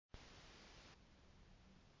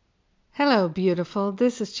Hello, beautiful.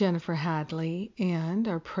 This is Jennifer Hadley, and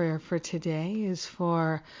our prayer for today is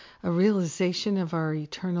for a realization of our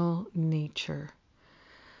eternal nature.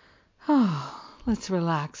 Oh, let's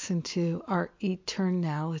relax into our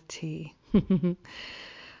eternality.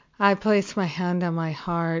 I place my hand on my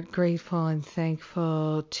heart, grateful and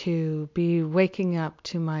thankful to be waking up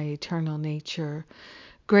to my eternal nature.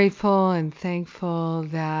 Grateful and thankful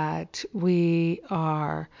that we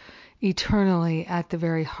are eternally at the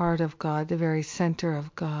very heart of God, the very center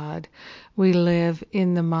of God. We live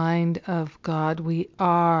in the mind of God. We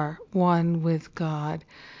are one with God.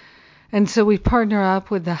 And so we partner up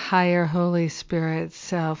with the higher Holy Spirit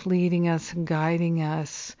self, leading us and guiding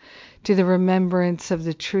us to the remembrance of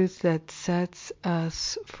the truth that sets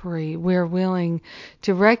us free. We're willing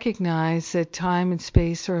to recognize that time and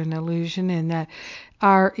space are an illusion and that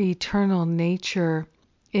our eternal nature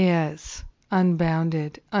is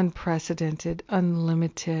unbounded, unprecedented,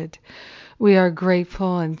 unlimited. We are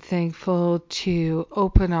grateful and thankful to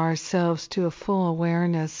open ourselves to a full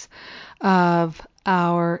awareness of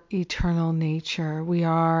our eternal nature. We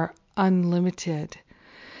are unlimited.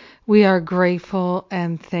 We are grateful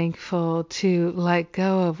and thankful to let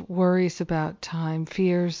go of worries about time,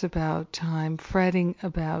 fears about time, fretting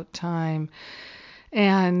about time,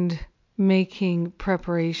 and making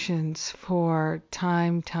preparations for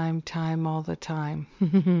time all the time.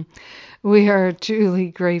 We are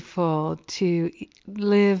truly grateful to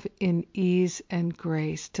live in ease and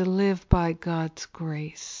grace, to live by God's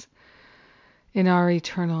grace in our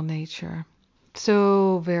eternal nature.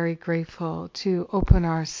 So very grateful to open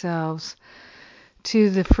ourselves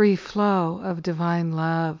to the free flow of divine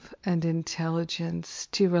love and intelligence,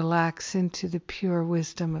 to relax into the pure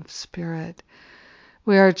wisdom of spirit.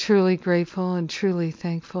 We are truly grateful and truly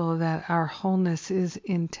thankful that our wholeness is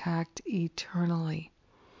intact eternally.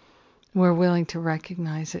 We're willing to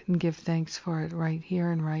recognize it and give thanks for it right here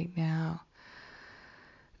and right now.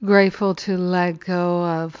 Grateful to let go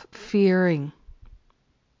of fearing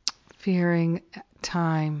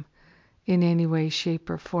time in any way, shape,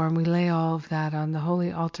 or form. We lay all of that on the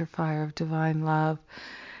holy altar fire of divine love,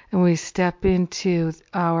 and we step into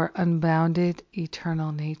our unbounded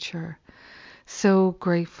eternal nature. So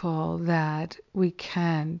grateful that we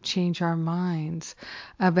can change our minds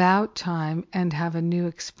about time and have a new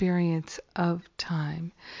experience of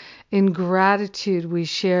time. In gratitude, we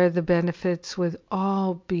share the benefits with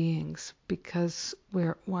all beings because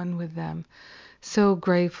we're one with them. So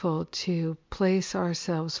grateful to place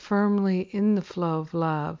ourselves firmly in the flow of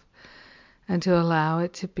love and to allow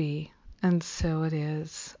it to be. And so it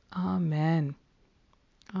is. Amen.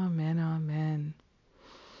 Amen. Amen.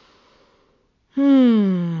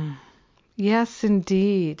 Yes,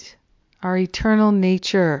 indeed. Our eternal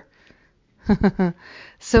nature.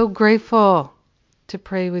 So grateful to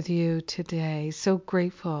pray with you today. So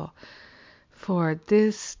grateful for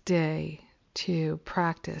this day to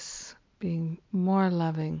practice being more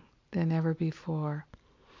loving than ever before.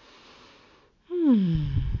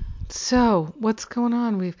 So, what's going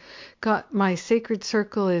on? We've got my Sacred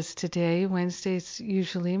Circle is today. Wednesday's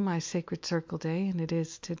usually my Sacred Circle day, and it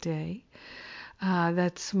is today.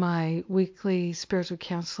 That's my weekly spiritual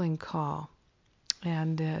counseling call.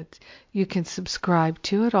 And you can subscribe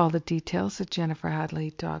to it. All the details at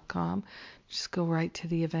jenniferhadley.com. Just go right to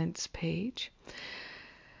the events page.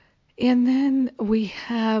 And then we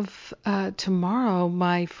have tomorrow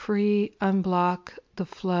my free Unblock the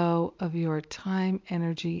Flow of Your Time,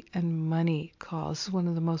 Energy, and Money call. This is one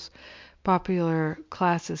of the most popular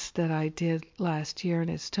classes that I did last year, and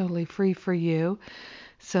it's totally free for you.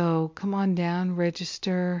 So come on down,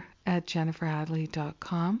 register at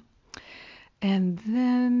jenniferhadley.com. And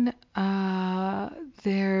then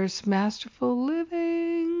there's Masterful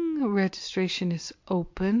Living. Registration is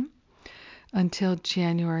open until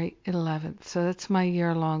January 11th. So that's my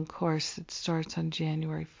year-long course that starts on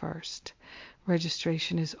January 1st.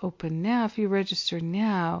 Registration is open now. If you register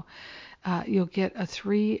now, you'll get a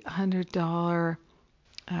 $300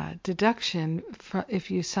 deduction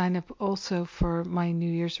if you sign up also for my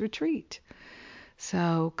New Year's retreat.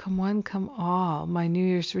 So come one, come all. My New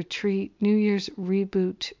Year's retreat, New Year's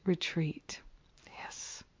reboot retreat.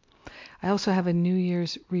 Yes. I also have a New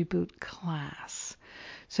Year's reboot class.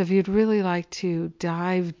 So if you'd really like to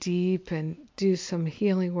dive deep and do some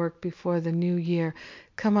healing work before the new year,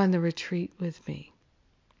 come on the retreat with me.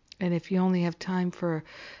 And if you only have time for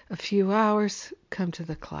a few hours, come to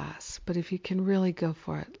the class. But if you can really go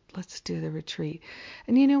for it, let's do the retreat.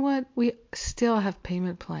 And you know what? We still have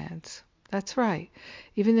payment plans. That's right.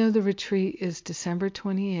 Even though the retreat is December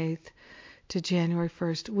 28th to January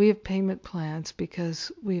 1st. We have payment plans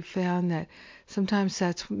because we've found that sometimes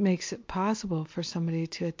that's what makes it possible for somebody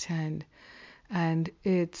to attend. And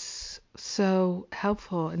it's so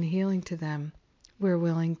helpful and healing to them. We're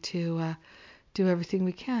willing to do everything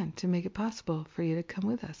we can to make it possible for you to come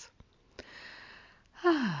with us.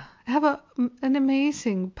 Have an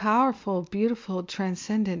amazing, powerful, beautiful,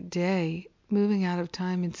 transcendent day, moving out of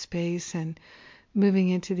time and space and moving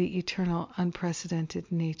into the eternal,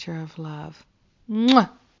 unprecedented nature of love. Mwah!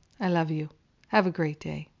 I love you. Have a great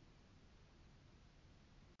day.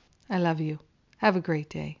 I love you. Have a great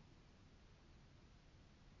day.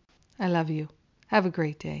 I love you. Have a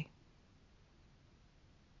great day.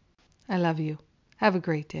 I love you. Have a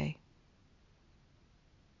great day.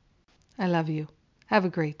 I love you. Have a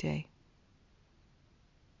great day.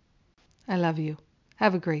 I love you.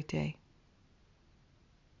 Have a great day.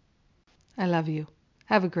 I love you.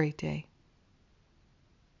 Have a great day.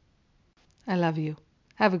 I love you.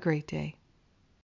 Have a great day.